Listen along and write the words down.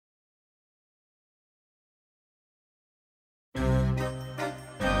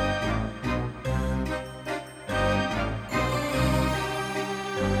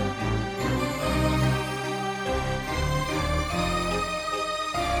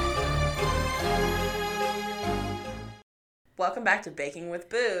Welcome back to Baking with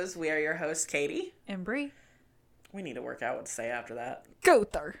Booze. We are your hosts, Katie. And Brie. We need to work out what to say after that.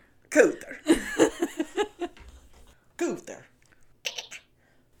 Gother. Gother.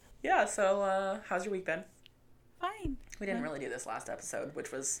 Yeah, so how's your week been? Fine. We didn't really do this last episode,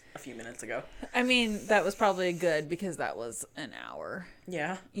 which was a few minutes ago. I mean, that was probably good because that was an hour.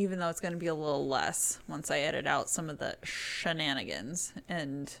 Yeah. Even though it's going to be a little less once I edit out some of the shenanigans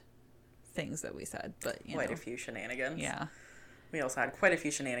and things that we said. But Quite a few shenanigans. Yeah. We also had quite a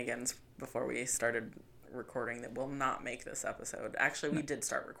few shenanigans before we started recording that will not make this episode. Actually, we did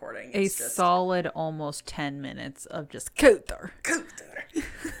start recording. It's just solid almost 10 minutes of just Gother.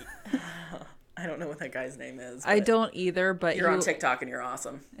 I don't know what that guy's name is. I don't either, but you're on TikTok and you're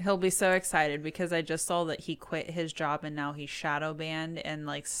awesome. He'll be so excited because I just saw that he quit his job and now he's shadow banned and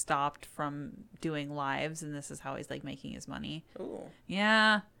like stopped from doing lives, and this is how he's like making his money. Ooh.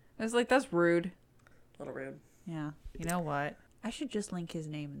 Yeah. I was like, that's rude. A little rude. Yeah. You know what? I should just link his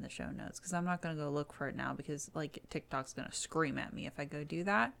name in the show notes because I'm not going to go look for it now because like TikTok's going to scream at me if I go do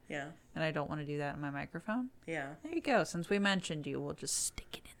that. Yeah. And I don't want to do that on my microphone. Yeah. There you go. Since we mentioned you, we'll just stick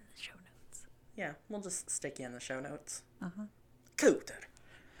it in the show notes. Yeah. We'll just stick you in the show notes. Uh-huh. Cool.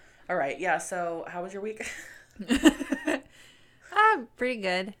 All right. Yeah. So how was your week? Pretty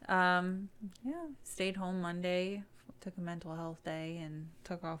good. Yeah. Stayed home Monday. Took a mental health day and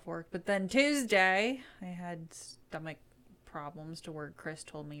took off work. But then Tuesday, I had stomach problems to where Chris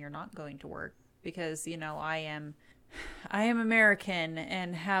told me you're not going to work because, you know, I am American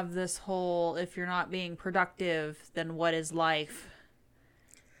and have this whole, if you're not being productive, then what is life?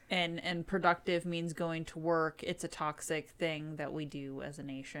 And productive means going to work. It's a toxic thing that we do as a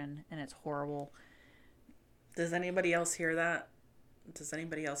nation, and it's horrible. Does anybody else hear that? Does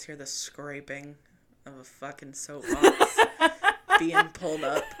anybody else hear the scraping of a fucking soapbox being pulled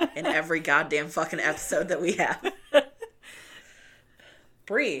up in every goddamn fucking episode that we have?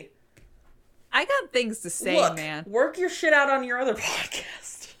 Bree. I got things to say, Look, man. Work your shit out on your other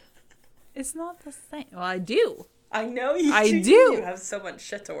podcast. It's not the same. Well, I do. I know you do. I do. You have so much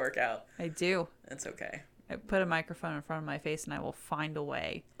shit to work out. I do. It's okay. I put a microphone in front of my face and I will find a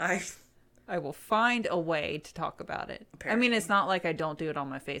way. I will find a way to talk about it. Apparently. I mean, it's not like I don't do it on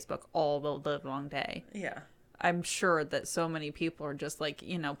my Facebook all the long day. Yeah. I'm sure that so many people are just like,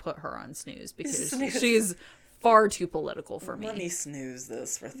 you know, put her on snooze because Snooze. she's far too political for me. Let me snooze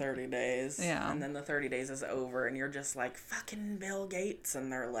this for 30 days. Yeah. And then the 30 days is over and you're just like, fucking Bill Gates.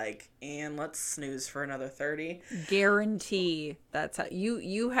 And they're like, and let's snooze for another 30. Guarantee that's how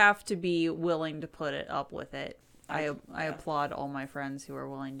you have to be willing to put it up with it. I applaud all my friends who are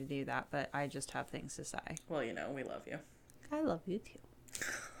willing to do that, but I just have things to say. Well, you know, we love you. I love you too.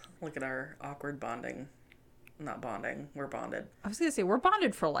 Look at our awkward bonding. Not bonding. We're bonded. I was going to say, we're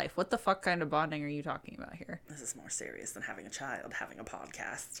bonded for life. What the fuck kind of bonding are you talking about here? This is more serious than having a child, having a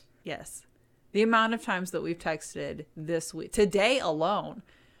podcast. Yes. The amount of times that we've texted this week, today alone,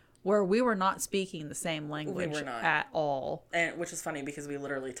 where we were not speaking the same language at all. And which is funny because we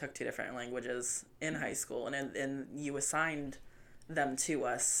literally took two different languages in high school and you assigned them to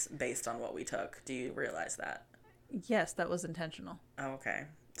us based on what we took. Do you realize that? Yes, that was intentional. Oh, okay.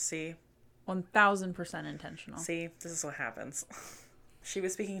 See? 1000% intentional. See? This is what happens. She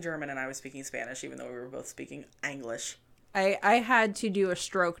was speaking German and I was speaking Spanish, even though we were both speaking English. I had to do a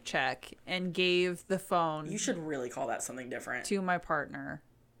stroke check and gave the phone. You should really call that something different. To my partner.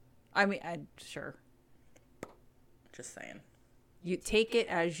 I mean, sure. Just saying. You take it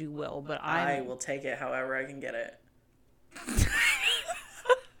as you will, but I will take it however I can get it.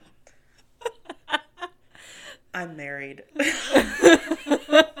 I'm married.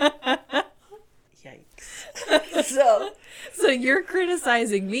 Yikes. So you're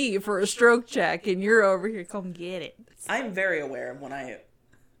criticizing me for a stroke check and you're over here, come get it. I'm very aware when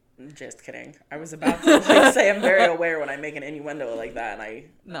just kidding. I was about to say I'm very aware when I make an innuendo like that, and I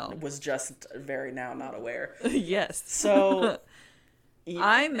was just very now not aware. Yes. So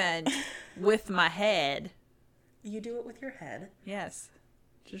I meant with my head. You do it with your head? Yes.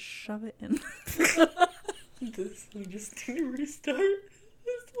 Just shove it in. We just need to restart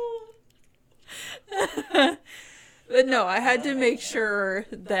this one. But no, I had to make sure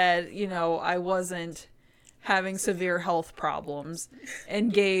that, you know, I wasn't having severe health problems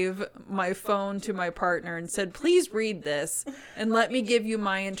and gave my phone to my partner and said, please read this and let me give you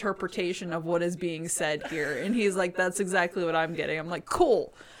my interpretation of what is being said here. And he's like, that's exactly what I'm getting. I'm like,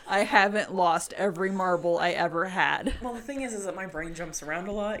 cool. I haven't lost every marble I ever had. Well, the thing is that my brain jumps around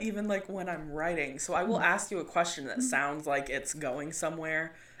a lot, even like when I'm writing. So I will ask you a question that sounds like it's going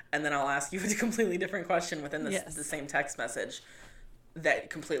somewhere, and then I'll ask you a completely different question within the same text message that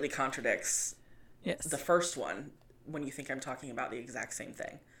completely contradicts the first one. when you think I'm talking about the exact same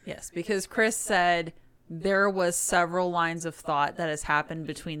thing. Yes, because Chris said there was several lines of thought that has happened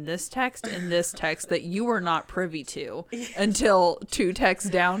between this text and this text that you were not privy to until 2 texts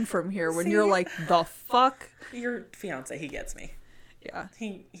down from here when you're like, the fuck? Your fiance, he gets me. Yeah.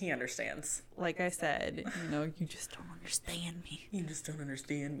 He understands. Like I said, you just don't understand me. You just don't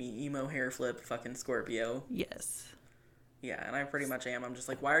understand me. Emo, hair flip, fucking Scorpio. Yes. Yeah, and I pretty much am. I'm just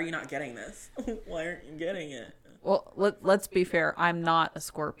like, why are you not getting this? Why aren't you getting it? Well, let's be fair. I'm not a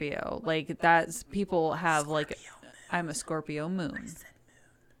Scorpio. Like, that's, people have, like, I'm a Scorpio moon.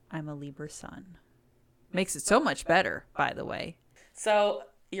 I'm a Libra sun. Makes it so much better, by the way. So,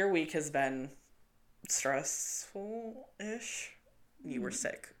 your week has been stressful-ish? You were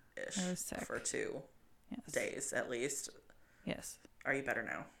sick-ish. I was sick. For 2 days, at least. Yes. Are you better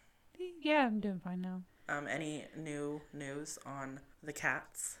now? Yeah, I'm doing fine now. Any new news on the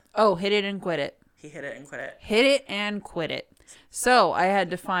cats? Oh, hit it and quit it. He hit it and quit it. Hit it and quit it. So I had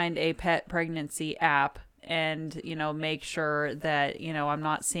to find a pet pregnancy app and, make sure that, I'm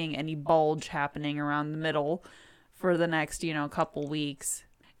not seeing any bulge happening around the middle for the next, couple weeks.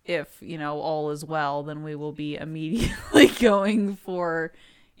 If, all is well, then we will be immediately going for,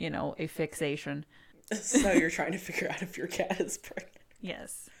 a fixation. So you're trying to figure out if your cat is pregnant.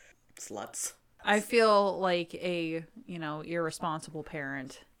 Yes. Sluts. I feel like a, irresponsible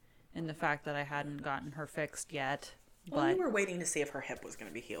parent in the fact that I hadn't gotten her fixed yet. Well, we were waiting to see if her hip was going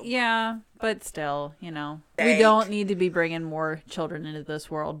to be healed. Yeah, but still, we Thank. don't need to be bringing more children into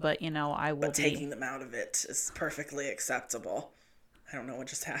this world, but, I will But taking them out of it is perfectly acceptable. I don't know what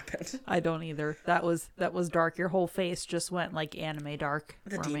just happened. I don't either. That was dark. Your whole face just went like anime dark.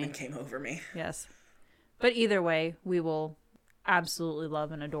 The demon came over me. Yes. But either way, we will absolutely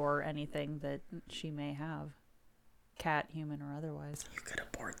love and adore anything that she may have. Cat, human, or otherwise. You could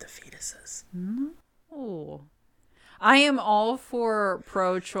abort the fetuses. Oh. I am all for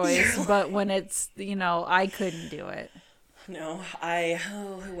pro-choice, but when it's, I couldn't do it. No,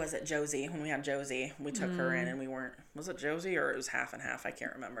 who was it? Josie. When we had Josie, we took her in and we weren't, was it Josie or it was half and half? I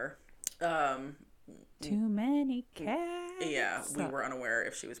can't remember. Too many cats. Yeah, we were unaware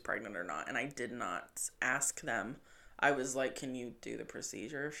if she was pregnant or not, and I did not ask them. I was like, can you do the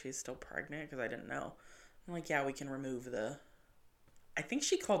procedure if she's still pregnant? Because I didn't know. I'm like, yeah, we can remove I think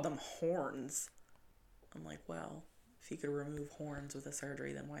she called them horns. I'm like, well, if you could remove horns with a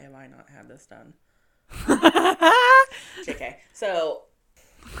surgery, then why have I not had this done? JK. So,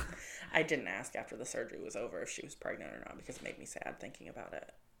 I didn't ask after the surgery was over if she was pregnant or not because it made me sad thinking about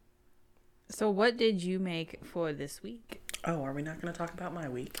it. So what did you make for this week? Oh, are we not going to talk about my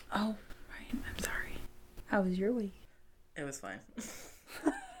week? Oh, right. I'm sorry. How was your week? It was fine.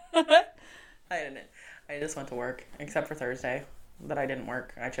 I just went to work, except for Thursday, but I didn't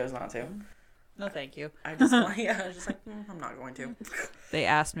work. I chose not to. No, thank you. I was just like, I'm not going to. They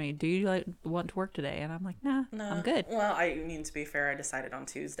asked me, do you want to work today? And I'm like, nah, no, I'm good. Well, to be fair, I decided on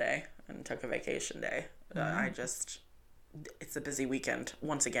Tuesday and took a vacation day. It's a busy weekend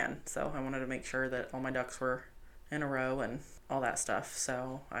once again, so I wanted to make sure that all my ducks were in a row and all that stuff.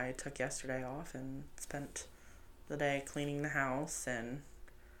 So I took yesterday off and spent the day cleaning the house and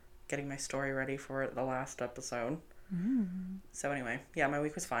getting my story ready for the last episode. So anyway, yeah, my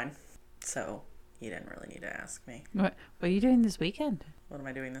week was fine. So you didn't really need to ask me. What are you doing this weekend? What am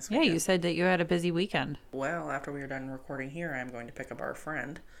I doing this weekend? Yeah, you said that you had a busy weekend. Well, after we are done recording here, I'm going to pick up our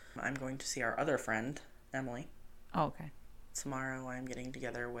friend. I'm going to see our other friend, Emily. Oh, okay. Tomorrow I'm getting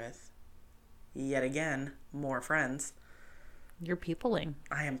together with, yet again, more friends. You're peopling.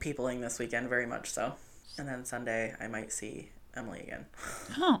 I am peopling this weekend, very much so. And then Sunday I might see Emily again.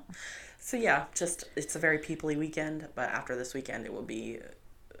 Oh. So yeah, it's a very peoply weekend, but after this weekend it will be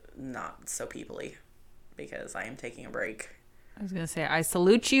not so peoply because I am taking a break. I was going to say, I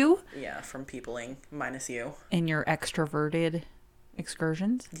salute you. Yeah, from peopling, minus you. In your extroverted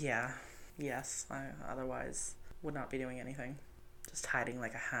excursions? Yeah. Yes. I otherwise would not be doing anything. Just hiding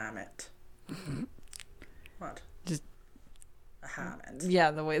like a hermit. What? Just a hermit.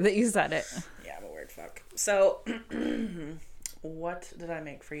 Yeah, the way that you said it. Yeah, I'm a weird fuck. So, what did I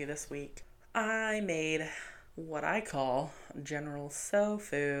make for you this week? I made what I call General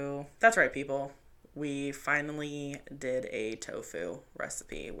Sofu. That's right, people. We finally did a tofu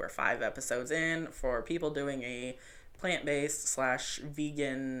recipe. We're 5 episodes in for people doing a plant-based /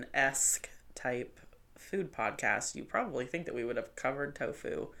 vegan-esque type food podcast. You probably think that we would have covered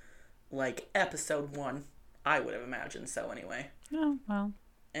tofu like episode 1. I would have imagined so anyway. Oh, well.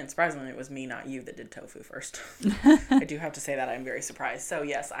 And surprisingly, it was me, not you, that did tofu first. I do have to say that I'm very surprised. So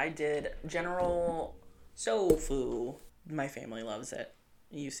yes, I did General Sofu. My family loves it.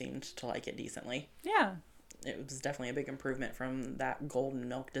 You seemed to like it decently. Yeah. it was definitely a big improvement from that golden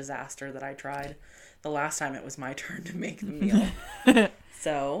milk disaster that I tried the last time it was my turn to make the meal.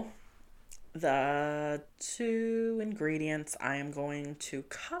 So the 2 ingredients I am going to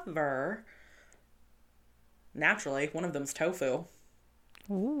cover, naturally, one of them's tofu.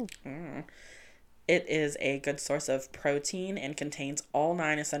 Ooh. It is a good source of protein and contains all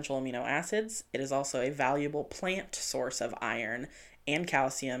 9 essential amino acids. It is also a valuable plant source of iron and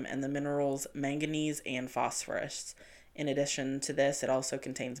calcium and the minerals manganese and phosphorus. In addition to this, it also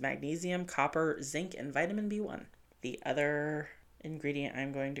contains magnesium, copper, zinc, and vitamin B1. The other ingredient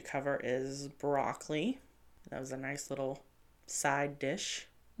I'm going to cover is broccoli. That was a nice little side dish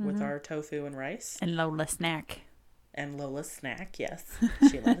with our tofu and rice. And Lola's snack. And Lola's snack, yes.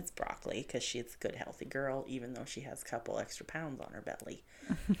 She loves broccoli because she's a good, healthy girl, even though she has a couple extra pounds on her belly.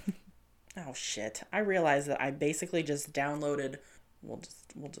 Oh, shit. I realized that I basically just downloaded...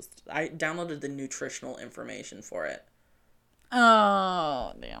 I downloaded the nutritional information for it.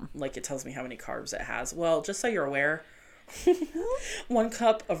 Oh, damn. Like, it tells me how many carbs it has. Well, just so you're aware, 1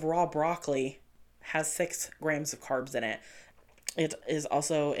 cup of raw broccoli has 6 grams of carbs in it. It is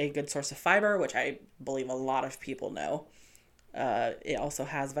also a good source of fiber, which I believe a lot of people know. It also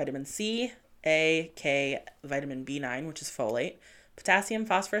has vitamin C, A, K, vitamin B9, which is folate, potassium,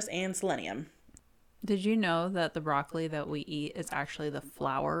 phosphorus, and selenium. Did you know that the broccoli that we eat is actually the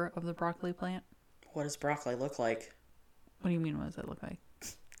flower of the broccoli plant? What does broccoli look like? What do you mean, what does it look like?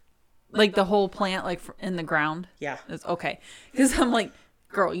 Like the whole plant, like in the ground? Yeah. It's okay. Because I'm like,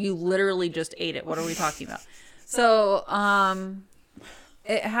 girl, you literally just ate it. What are we talking about? So,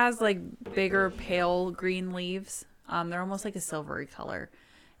 it has like bigger pale green leaves. They're almost like a silvery color.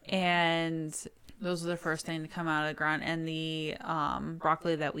 And those are the first thing to come out of the ground. And the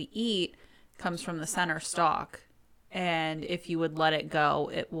broccoli that we eat comes from the center stalk. And if you would let it go,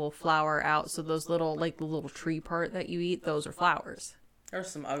 it will flower out. So those little, like the little tree part that you eat, those are flowers. There's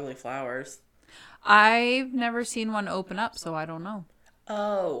some ugly flowers. I've never seen one open up, so I don't know.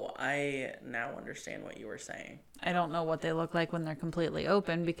 Oh, I now understand what you were saying. I don't know what they look like when they're completely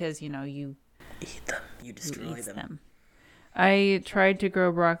open because, you Eat them. You destroy them. I tried to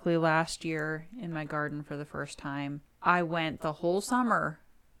grow broccoli last year in my garden for the first time. I went the whole summer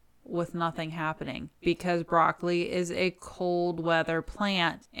with nothing happening because broccoli is a cold weather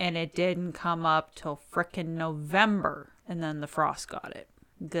plant and it didn't come up till frickin' November and then the frost got it.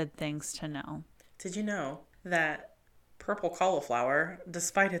 Good things to know. Did you know that purple cauliflower,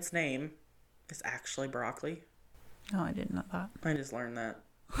 despite its name, is actually broccoli? Oh, I didn't know that. I just learned that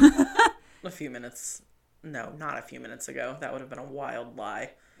a few minutes. No, not a few minutes ago. That would have been a wild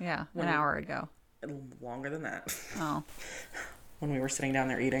lie. Yeah, an hour ago. Longer than that. Oh. When we were sitting down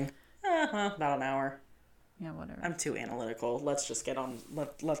there eating. About an hour. Yeah, whatever. I'm too analytical. Let's just get on.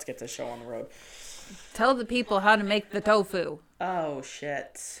 Let's get this show on the road. Tell the people how to make the tofu. Oh,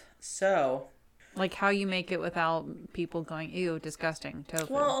 shit. So... Like how you make it without people going, ew, disgusting,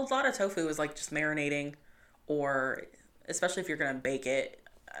 tofu. Well, a lot of tofu is like just marinating, or especially if you're going to bake it,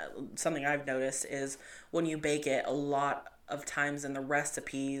 something I've noticed is when you bake it, a lot of times in the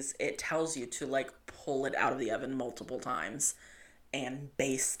recipes, it tells you to like pull it out of the oven multiple times and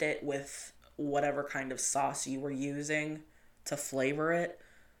baste it with whatever kind of sauce you were using to flavor it,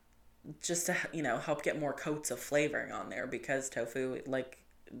 just to, help get more coats of flavoring on there, because tofu, like,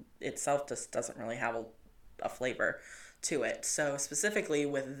 itself just doesn't really have a flavor to it. So specifically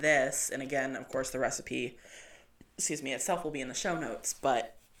with this, and again, of course, the recipe, itself will be in the show notes,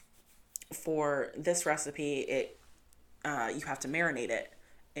 but for this recipe, you have to marinate it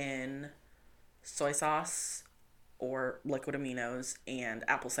in soy sauce or liquid aminos and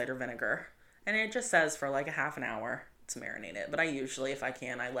apple cider vinegar. And it just says for like a half an hour to marinate it. But I usually, if I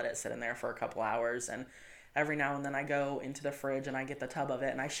can, I let it sit in there for a couple hours, and every now and then I go into the fridge and I get the tub of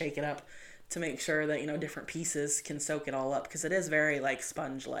it and I shake it up to make sure that, different pieces can soak it all up, because it is very like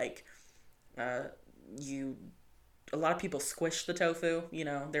sponge-like. A lot of people squish the tofu.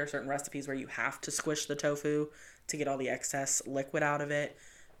 There are certain recipes where you have to squish the tofu to get all the excess liquid out of it.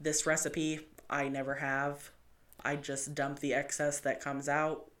 This recipe, I never have. I just dump the excess that comes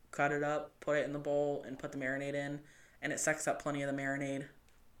out, cut it up, put it in the bowl, and put the marinade in, and it sucks up plenty of the marinade.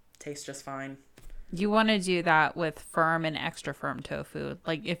 Tastes just fine. You want to do that with firm and extra firm tofu.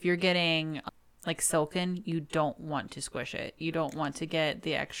 Like if you're getting like silken, you don't want to squish it. You don't want to get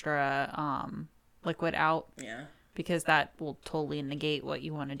the extra liquid out. Yeah. Because that will totally negate what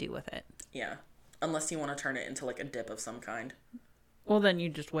you want to do with it. Yeah. Unless you want to turn it into like a dip of some kind. Well, then you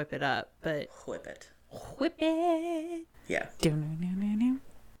just whip it up, but... Whip it. Whip it! Yeah.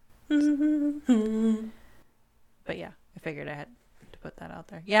 But yeah, I figured I had to put that out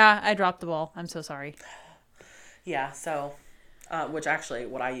there. Yeah, I dropped the ball. I'm so sorry. Yeah, so, which actually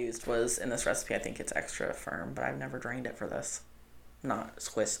what I used was in this recipe, I think it's extra firm, but I've never drained it for this. Not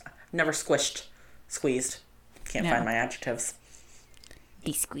squished. Never squished. Squeezed. Can't No. find my adjectives.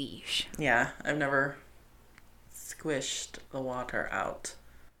 De-squeeze. Yeah, I've never squished the water out.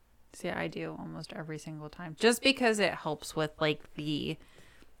 See, I do almost every single time. Just because it helps with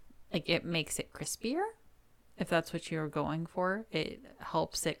it makes it crispier. If that's what you're going for, it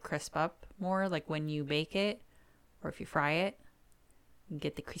helps it crisp up more. Like when you bake it or if you fry it, you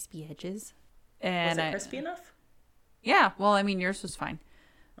get the crispy edges. And Was it crispy enough? Yeah, well, I mean, yours was fine.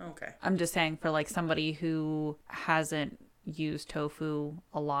 Okay. I'm just saying for like somebody who hasn't used tofu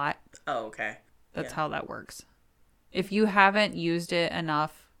a lot, Oh, okay. that's Yeah. how that works. If you haven't used it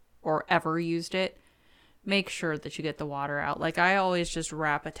enough or ever used it, make sure that you get the water out. Like I always just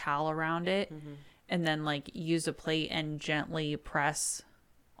wrap a towel around it and then like use a plate and gently press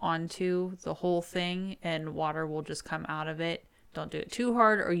onto the whole thing and water will just come out of it. Don't do it too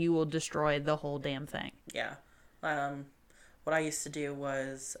hard or you will destroy the whole damn thing. Yeah. What I used to do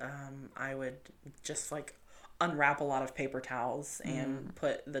was I would just like unwrap a lot of paper towels and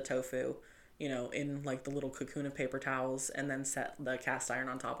put the tofu, in like the little cocoon of paper towels and then set the cast iron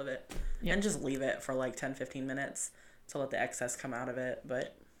on top of it and just leave it for like 10-15 minutes to let the excess come out of it.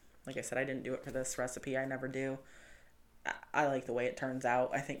 But like I said, I didn't do it for this recipe. I never do. I like the way it turns out.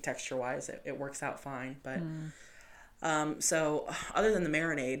 I think texture wise it works out fine. But so other than the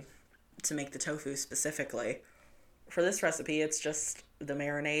marinade to make the tofu specifically, for this recipe, it's just the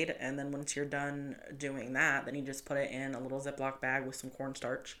marinade, and then once you're done doing that, then you just put it in a little Ziploc bag with some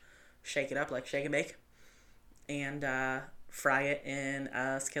cornstarch, shake it up like shake and bake, and fry it in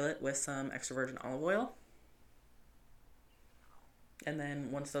a skillet with some extra virgin olive oil. And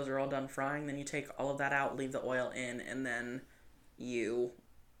then once those are all done frying, then you take all of that out, leave the oil in, and then you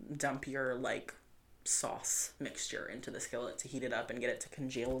dump your like sauce mixture into the skillet to heat it up and get it to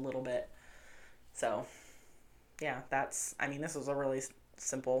congeal a little bit. So yeah, this was a really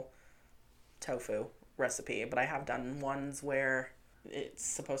simple tofu recipe, but I have done ones where it's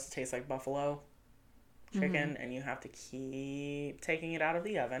supposed to taste like buffalo chicken and you have to keep taking it out of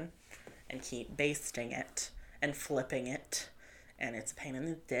the oven and keep basting it and flipping it, and it's a pain in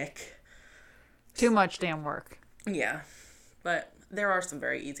the dick. Too much damn work. Yeah, but there are some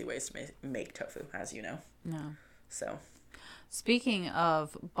very easy ways to make tofu, as you know. No. So, Speaking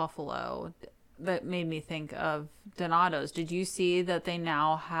of buffalo, that made me think of Donato's. Did you see that they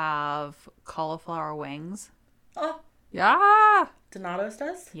now have cauliflower wings? oh, Yeah. Donato's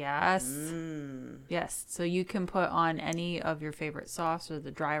does? Yes. Yes. So you can put on any of your favorite sauce or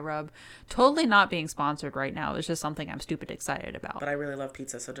the dry rub. Totally not being sponsored right now. It's just something I'm stupid excited about. But I really love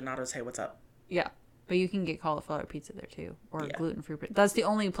pizza, so Donato's, hey, what's up? Yeah. But you can get cauliflower pizza there too. Or Yeah. gluten-free. That's the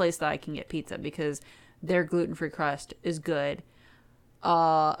only place that I can get pizza because their gluten-free crust is good.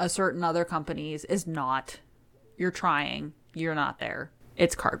 A certain other companies is not. You're trying. You're not there.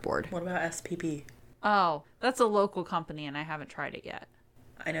 It's cardboard. What about SPP? Oh, that's a local company and I haven't tried it yet.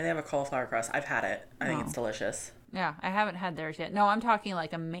 I know they have a cauliflower crust. I've had it. I think it's delicious. Yeah, I haven't had theirs yet. No, I'm talking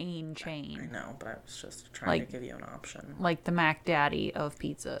like a main I chain. know, but I was just trying Like- to give you an option. Like the Mac Daddy of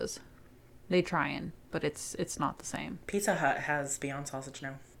pizzas. They trying, but it's not the same. Pizza Hut has Beyond Sausage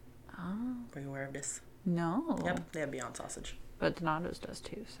now. Oh. Are you aware of this? No. Yep, they have Beyond Sausage. But Donato's does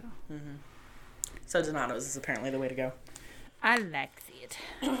too, so. So Donato's is apparently the way to go. I like it.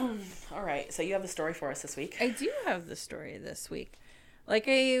 All right, so you have the story for us this week. I do have the story this week. Like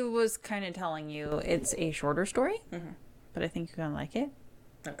I was kind of telling you, it's a shorter story, but I think you're going to like it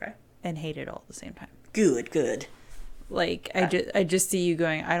Okay. and hate it all at the same time. Good, good. Like, I just see you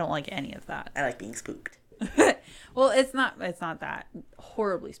going, I don't like any of that. I like being spooked. Well, it's not that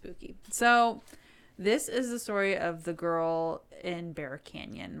horribly spooky. So, this is the story of the girl in Bear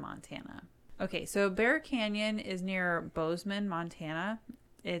Canyon, Montana. Okay, so Bear Canyon is near Bozeman, Montana.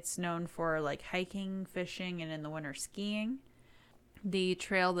 It's known for like hiking, fishing, and in the winter skiing. The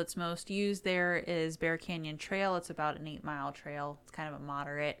trail that's most used there is Bear Canyon Trail. It's about an 8-mile trail. It's kind of a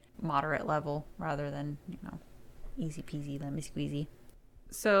moderate level rather than, easy peasy, lemon squeezy.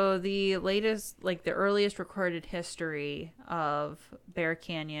 So the earliest recorded history of Bear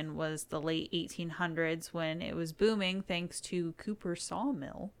Canyon was the late 1800s when it was booming thanks to Cooper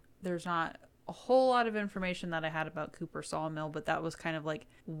Sawmill. There's not a whole lot of information that I had about Cooper Sawmill, but that was kind of like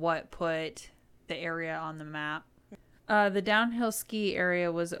what put the area on the map. The downhill ski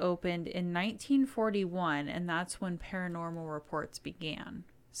area was opened in 1941, and that's when paranormal reports began.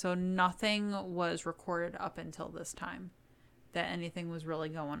 So nothing was recorded up until this time that anything was really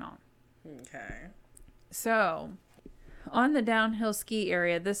going on. Okay. So, on the downhill ski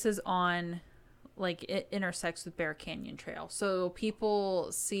area, this is on like it intersects with Bear Canyon Trail. So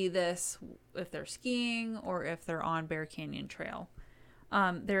people see this if they're skiing or if they're on Bear Canyon Trail.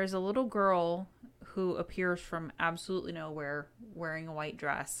 There's a little girl who appears from absolutely nowhere wearing a white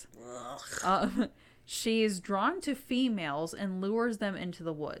dress. She is drawn to females and lures them into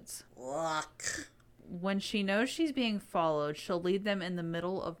the woods. When she knows she's being followed, she'll lead them in the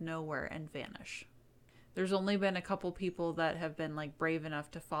middle of nowhere and vanish. There's only been a couple people that have been like brave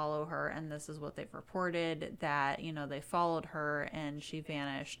enough to follow her, and this is what they've reported, that, you know, they followed her and she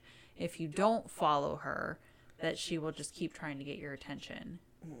vanished. If you don't follow her, that she will just keep trying to get your attention.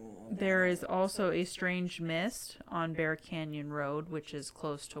 There is also a strange mist on Bear Canyon Road, which is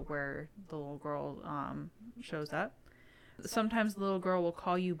close to where the little girl shows up. Sometimes the little girl will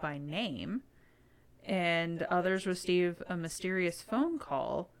call you by name, and others receive a mysterious phone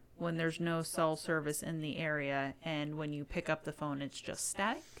call when there's no cell service in the area, and when you pick up the phone, it's just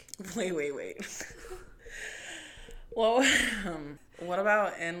static. Wait. Well, what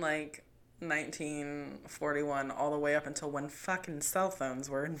about in like 1941 all the way up until when fucking cell phones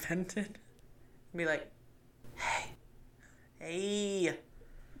were invented? Be like, hey,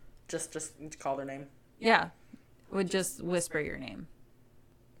 just call their name. Yeah, would just whisper your name.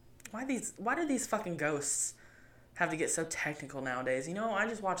 Why do these fucking ghosts have to get so technical nowadays? You know, I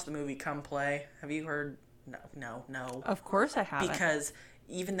just watched the movie Come Play. Have you heard? No. Of course I haven't. Because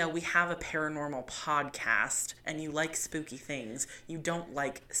even though we have a paranormal podcast and you like spooky things, you don't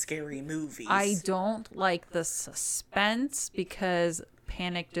like scary movies. I don't like the suspense because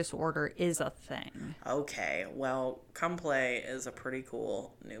panic disorder is a thing. Okay, well, Come Play is a pretty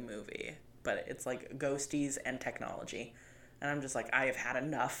cool new movie, but it's like ghosties and technology. And I'm just like, I have had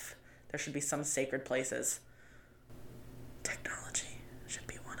enough. There should be some sacred places. Technology should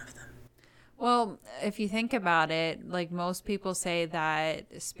be one of them. Well, if you think about it, like most people say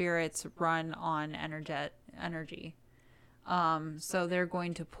that spirits run on energy. So they're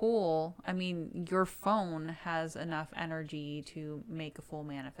going to pull, I mean, your phone has enough energy to make a full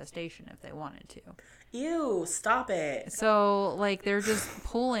manifestation if they wanted to. Ew, stop it. So, like, they're just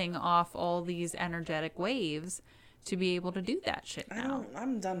pulling off all these energetic waves to be able to do that shit now.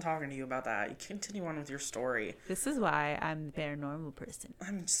 I'm done talking to you about that. You continue on with your story. This is why I'm the paranormal person.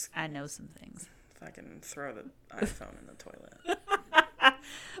 I know some things. Fucking throw the iPhone in the toilet.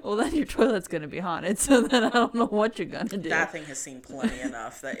 Well, then your toilet's going to be haunted, so then I don't know what you're going to do. That thing has seen plenty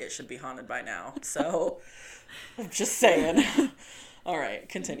enough that it should be haunted by now. So, I'm just saying. All right,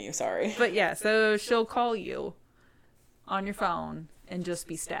 continue. Sorry. But yeah, so she'll call you on your phone and just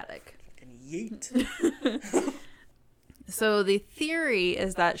be static. Fucking yeet. So the theory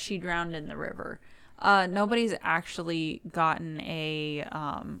is that she drowned in the river. Nobody's actually gotten a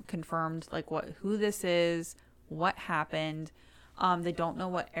confirmed like who this is, what happened. They don't know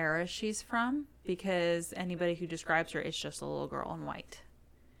what era she's from because anybody who describes her is just a little girl in white,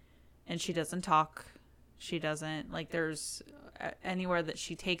 and she doesn't talk. She doesn't like. There's anywhere that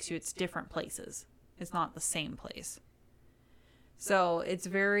she takes you, it's different places. It's not the same place. So it's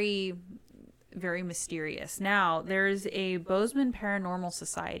very, very mysterious. Now, there's a Bozeman Paranormal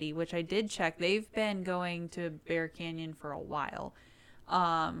Society, which I did check. They've been going to Bear Canyon for a while.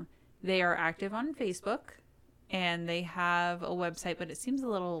 They are active on Facebook, and they have a website, but it seems a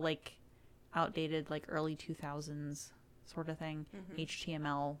little, like, outdated, like early 2000s sort of thing,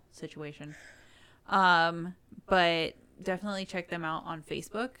 HTML situation. But definitely check them out on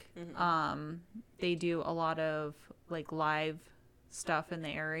Facebook. They do a lot of, like, live stuff in the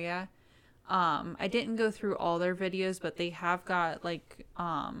area. I didn't go through all their videos, but they have got like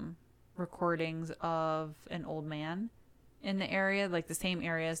recordings of an old man in the area, like the same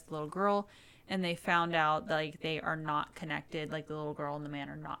area as the little girl, and they found out like they are not connected, like the little girl and the man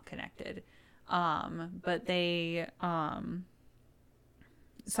are not connected. But they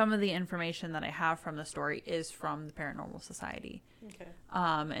some of the information that I have from the story is from the Paranormal Society. Okay.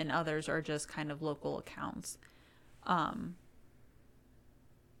 And others are just kind of local accounts.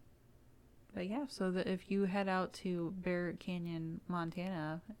 But yeah, so that if you head out to Bear Canyon,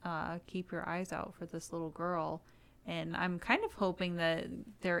 Montana, keep your eyes out for this little girl. And I'm kind of hoping that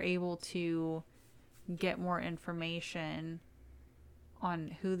they're able to get more information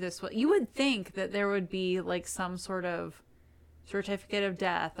on who this was. You would think that there would be like some sort of certificate of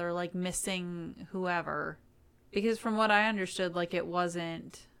death or like missing whoever. Because from what I understood, like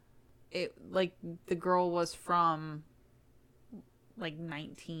like the girl was from like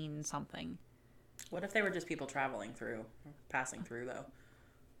 19 something. What if they were just people passing through though?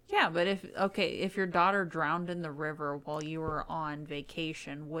 Yeah, but if your daughter drowned in the river while you were on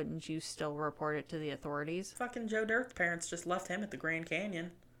vacation, wouldn't you still report it to the authorities? Fucking Joe Dirt's parents just left him at the Grand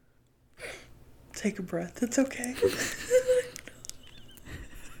Canyon. Take a breath. It's okay.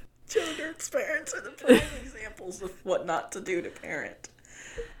 Children's parents are the prime examples of what not to do to parent.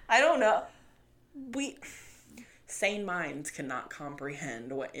 I don't know. Sane minds cannot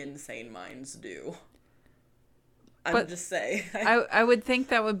comprehend what insane minds do. I'm just saying. I would think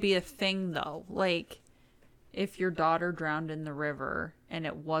that would be a thing, though. Like, if your daughter drowned in the river and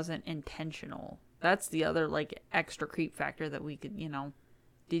it wasn't intentional, that's the other, like, extra creep factor that we could,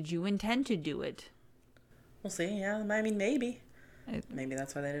 did you intend to do it? We'll see, yeah. I mean, maybe. Maybe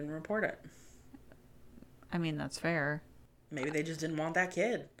that's why they didn't report it. I mean, that's fair. Maybe they just didn't want that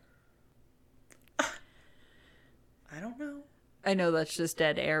kid. I don't know. I know that's just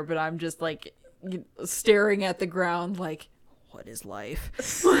dead air, but I'm just, like, staring at the ground like, what is life?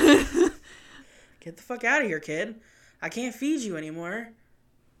 Get the fuck out of here, kid. I can't feed you anymore.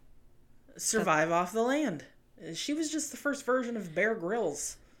 Survive off the land. She was just the first version of Bear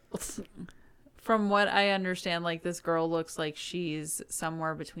Grylls. From what I understand, like, this girl looks like she's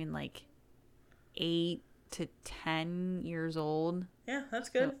somewhere between, like, 8 to 10 years old. Yeah, that's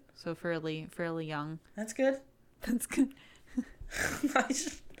good. So fairly young. That's good. That's good.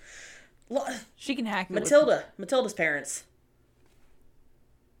 She can hack it. Matilda's parents.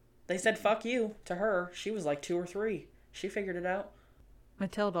 They said fuck you to her. She was like 2 or 3. She figured it out.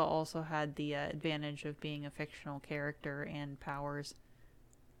 Matilda also had the advantage of being a fictional character and powers.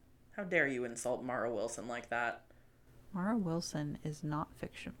 How dare you insult Mara Wilson like that? Mara Wilson is not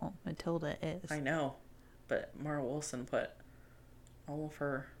fictional. Matilda is. I know. But Mara Wilson put all of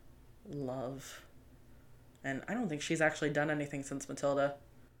her love. And I don't think she's actually done anything since Matilda.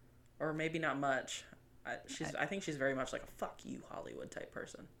 Or maybe not much. I think she's very much like a fuck you Hollywood type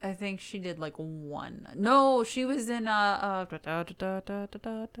person. I think she did like one. No, she was in Mrs.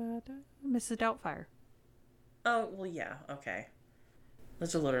 Doubtfire. Oh, well, yeah, okay.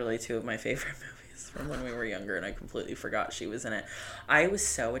 Those are literally 2 of my favorite movies from when we were younger, and I completely forgot she was in it. I was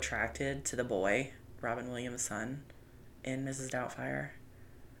so attracted to the boy, Robin Williams' son, in Mrs. Doubtfire.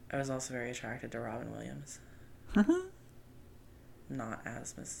 I was also very attracted to Robin Williams. Not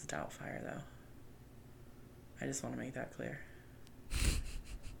as Mrs. Doubtfire, though. I just want to make that clear.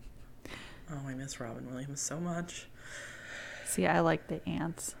 Oh, I miss Robin Williams so much. See, I like the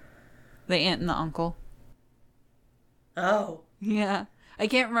aunts. The aunt and the uncle. Oh. Yeah. I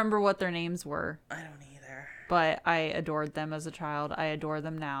can't remember what their names were. I don't either. But I adored them as a child. I adore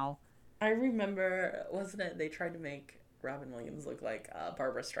them now. I remember, wasn't it, they tried to make Robin Williams look like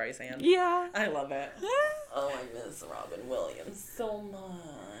Barbara Streisand? Yeah. I love it. Oh, I miss Robin Williams so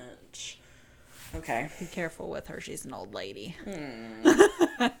much. Okay. Be careful with her. She's an old lady.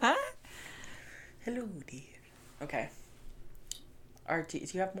 Hello, dear. Okay. Do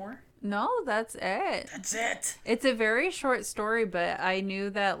you have more? No, that's it. That's it. It's a very short story, but I knew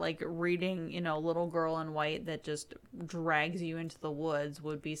that, like, reading, Little Girl in White that just drags you into the woods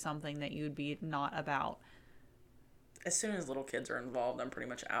would be something that you'd be not about. As soon as little kids are involved, I'm pretty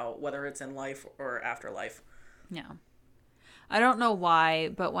much out, whether it's in life or afterlife. Yeah. I don't know why,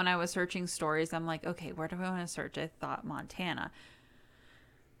 but when I was searching stories, I'm like, okay, where do I want to search? I thought Montana.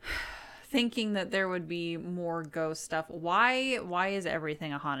 Thinking that there would be more ghost stuff. Why is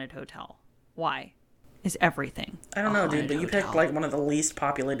everything a haunted hotel? Why is everything? I don't know, dude, but you picked like one of the least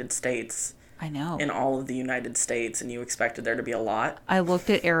populated states. I know. In all of the United States, and you expected there to be a lot. I looked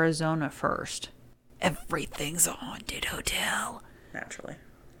at Arizona first. Everything's a haunted hotel. Naturally.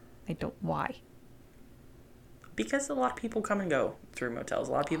 Why? Because a lot of people come and go through motels.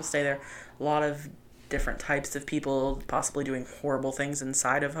 A lot of people stay there. A lot of different types of people possibly doing horrible things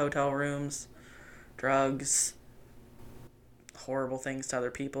inside of hotel rooms. Drugs. Horrible things to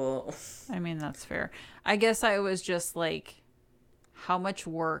other people. I mean, that's fair. I guess I was just like, how much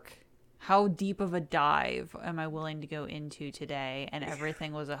work, how deep of a dive am I willing to go into today? And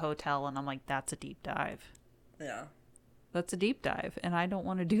everything was a hotel, and I'm like, that's a deep dive. Yeah. That's a deep dive, and I don't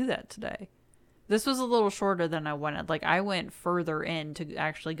want to do that today. This was a little shorter than I wanted. Like, I went further in to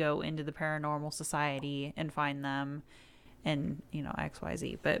actually go into the Paranormal Society and find them and,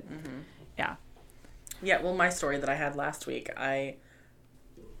 XYZ. But, yeah. Yeah, well, my story that I had last week,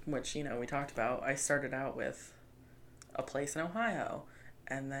 which, we talked about, I started out with a place in Ohio.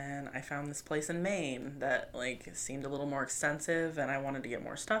 And then I found this place in Maine that, seemed a little more extensive and I wanted to get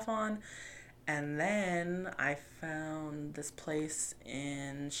more stuff on. And then I found this place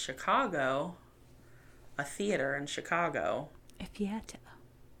in Chicago, a theater in Chicago. A theater.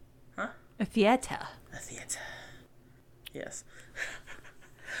 Huh? A theater. A theater. Yes.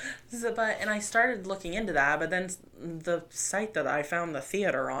 And I started looking into that, but then the site that I found the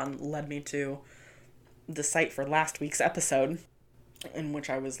theater on led me to the site for last week's episode, in which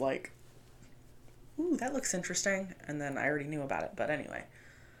I was like, ooh, that looks interesting. And then I already knew about it. But anyway.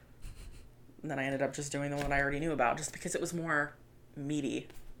 And then I ended up just doing the one I already knew about just because it was more meaty.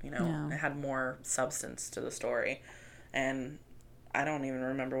 You know, Yeah. it had more substance to the story. And I don't even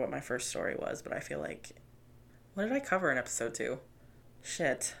remember what my first story was, but I feel like... What did I cover in episode 2?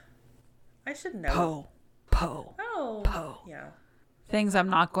 Shit. I should know. Poe. Oh. Poe. Yeah. Things I'm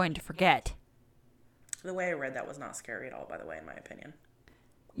not going to forget. The way I read that was not scary at all, by the way, in my opinion.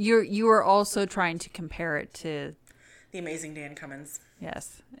 You were also trying to compare it to... The Amazing Dan Cummins.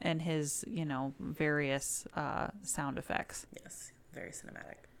 Yes, and his, various sound effects. Yes, very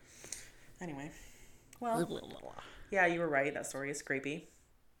cinematic. Anyway, well, yeah, you were right. That story is creepy.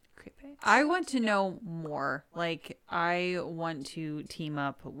 Creepy. I want to know more. Like, I want to team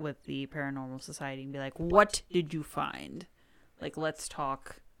up with the Paranormal Society and be like, what did you find? Like, let's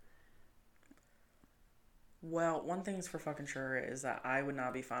talk. Well, one thing's for fucking sure is that I would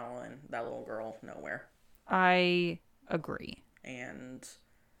not be following that little girl nowhere. I agree. And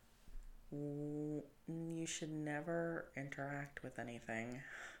you should never interact with anything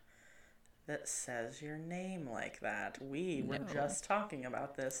that says your name like that. We were just talking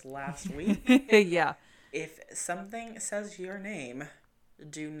about this last week. Yeah. If something says your name,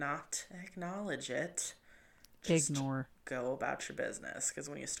 do not acknowledge it. Just Ignore. go about your business. Because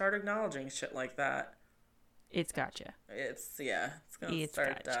when you start acknowledging shit like that, It's gotcha. it's going to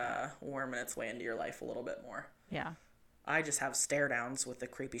start worming its way into your life a little bit more. Yeah. I just have stare downs with the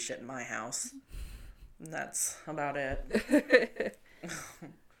creepy shit in my house. And that's about it.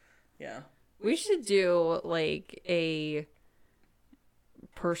 Yeah. We should do, like, a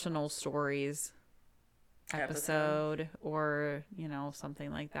personal stories episode or,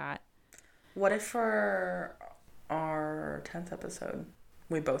 something like that. What if for our 10th episode,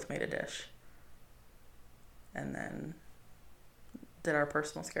 we both made a dish? And then did our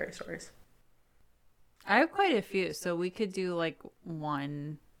personal scary stories? I have quite a few, so we could do like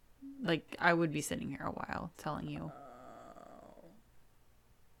one. Like, I would be sitting here a while telling you.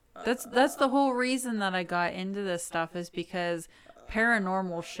 That's the whole reason that I got into this stuff, is because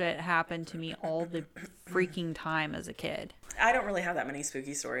paranormal shit happened to me all the freaking time as a kid. I don't really have that many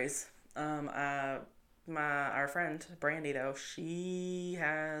spooky stories. Our friend Brandy, though, she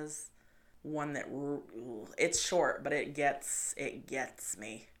has one that it's short, but it gets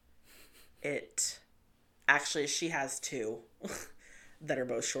me. Actually, she has two that are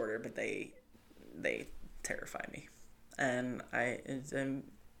both shorter, but they terrify me. And I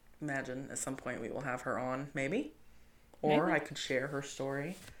imagine at some point we will have her on, maybe. Or I could share her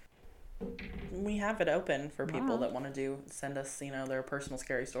story. We have it open for people that want to send us, their personal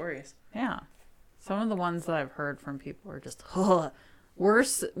scary stories. Yeah. Some of the ones that I've heard from people are just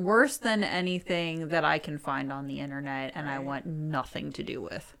worse than anything that I can find on the internet, and I want nothing to do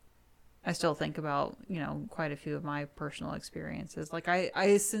with. I still think about, quite a few of my personal experiences. Like,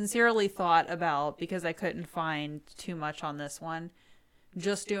 I sincerely thought about, because I couldn't find too much on this one,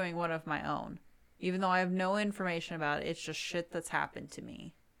 just doing one of my own. Even though I have no information about it, it's just shit that's happened to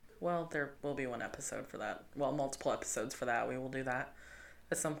me. Well, there will be one episode for that. Well, multiple episodes for that. We will do that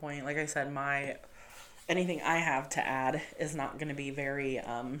at some point. Like I said, anything I have to add is not going to be very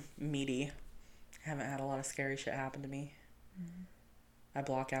meaty. I haven't had a lot of scary shit happen to me. Mm-hmm. I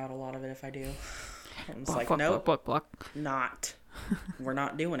block out a lot of it if I do. I'm just nope, not. We're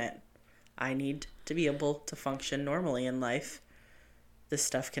not doing it. I need to be able to function normally in life. This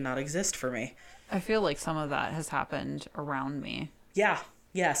stuff cannot exist for me. I feel like some of that has happened around me. Yeah.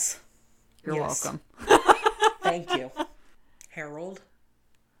 Yes. You're welcome. Thank you. Harold?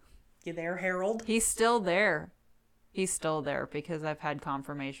 You there, Harold? He's still there. He's still there because I've had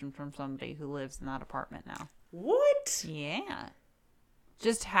confirmation from somebody who lives in that apartment now. What? Yeah.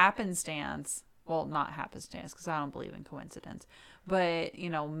 Just happenstance. Well, not happenstance, because I don't believe in coincidence. But,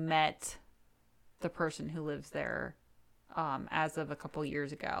 met the person who lives there as of a couple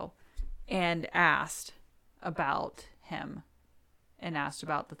years ago and asked about him and asked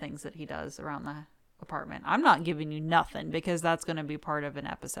about the things that he does around the apartment. I'm not giving you nothing because that's going to be part of an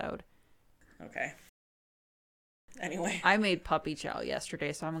episode. Okay. Anyway. I made puppy chow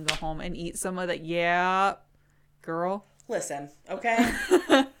yesterday, so I'm going to go home and eat some of that. Yeah, girl. Listen, okay?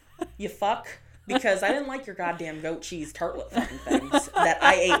 You fuck. Because I didn't like your goddamn goat cheese tartlet fucking things that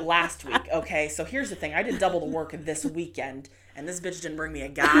I ate last week, okay? So here's the thing. I did double the work this weekend, and this bitch didn't bring me a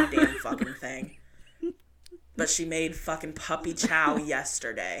goddamn fucking thing. But she made fucking puppy chow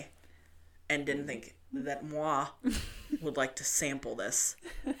yesterday and didn't think that moi would like to sample this.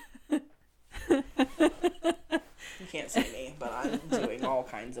 You can't see me, but I'm doing all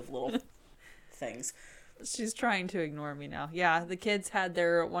kinds of little things. She's trying to ignore me now. Yeah, the kids had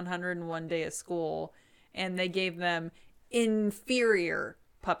their 101 day of school, and they gave them inferior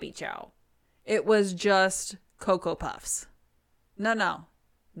puppy chow. It was just Cocoa Puffs. No.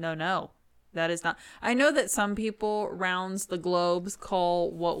 That is not. I know that some people rounds the globes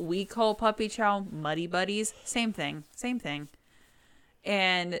call what we call puppy chow Muddy Buddies. Same thing.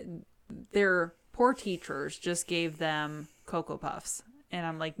 And their poor teachers just gave them Cocoa Puffs. And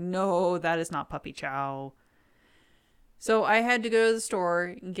I'm like, no, that is not puppy chow. So I had to go to the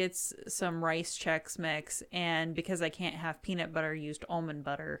store and get some Rice Chex Mix. And because I can't have peanut butter, used almond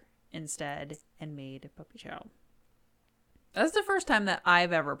butter instead and made puppy chow. That's the first time that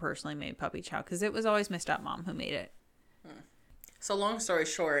I've ever personally made puppy chow, because it was always my stepmom who made it. So long story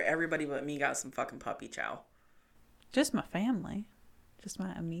short, everybody but me got some fucking puppy chow. Just my family. Just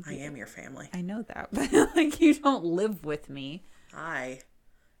my immediate. I am your family. I know that, but like, you don't live with me. I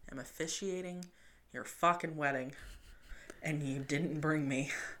am officiating your fucking wedding, and you didn't bring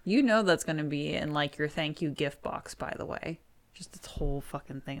me. You know that's going to be in like your thank you gift box, by the way. Just this whole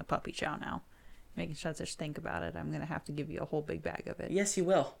fucking thing of puppy chow now. Making sure to think about it. I'm going to have to give you a whole big bag of it. Yes, you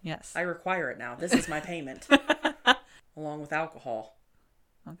will. Yes. I require it now. This is my payment. Along with alcohol.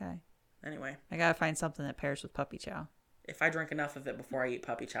 Okay. Anyway. I got to find something that pairs with puppy chow. If I drink enough of it before I eat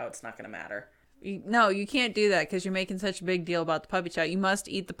puppy chow, it's not going to matter. No, you can't do that because you're making such a big deal about the puppy chow. You must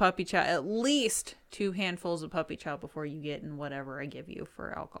eat the puppy chow, at least 2 handfuls of puppy chow before you get in whatever I give you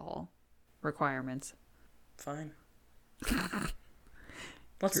for alcohol requirements. Fine.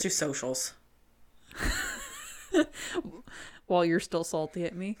 Let's do socials. While you're still salty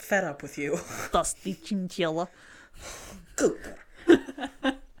at me. Fed up with you. Dusty chinchilla.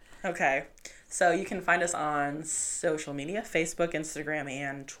 Okay. So you can find us on social media, Facebook, Instagram,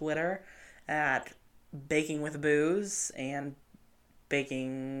 and Twitter at Baking with Booze and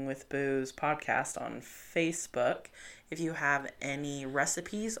Baking with Booze podcast on Facebook. If you have any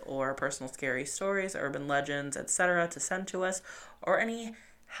recipes or personal scary stories, urban legends, etc. to send to us, or any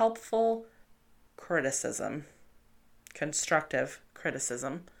helpful criticism, constructive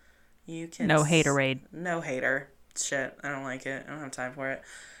criticism, you can... No haterade. No hater. Shit, I don't like it. I don't have time for it.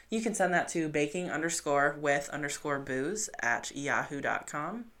 You can send that to baking_with_booze at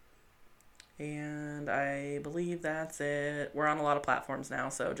yahoo.com. And I believe that's it. We're on a lot of platforms now,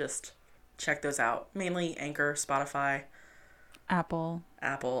 so just check those out. Mainly Anchor, Spotify, Apple,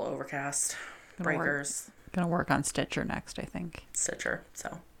 Overcast, Breakers. Gonna work on Stitcher next, I think. Stitcher.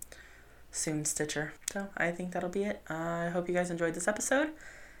 So, soon Stitcher. So, I think that'll be it. I hope you guys enjoyed this episode.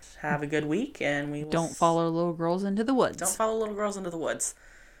 Have a good week, and we will... Don't follow little girls into the woods. Don't follow little girls into the woods.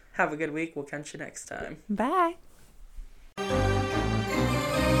 Have a good week. We'll catch you next time. Bye.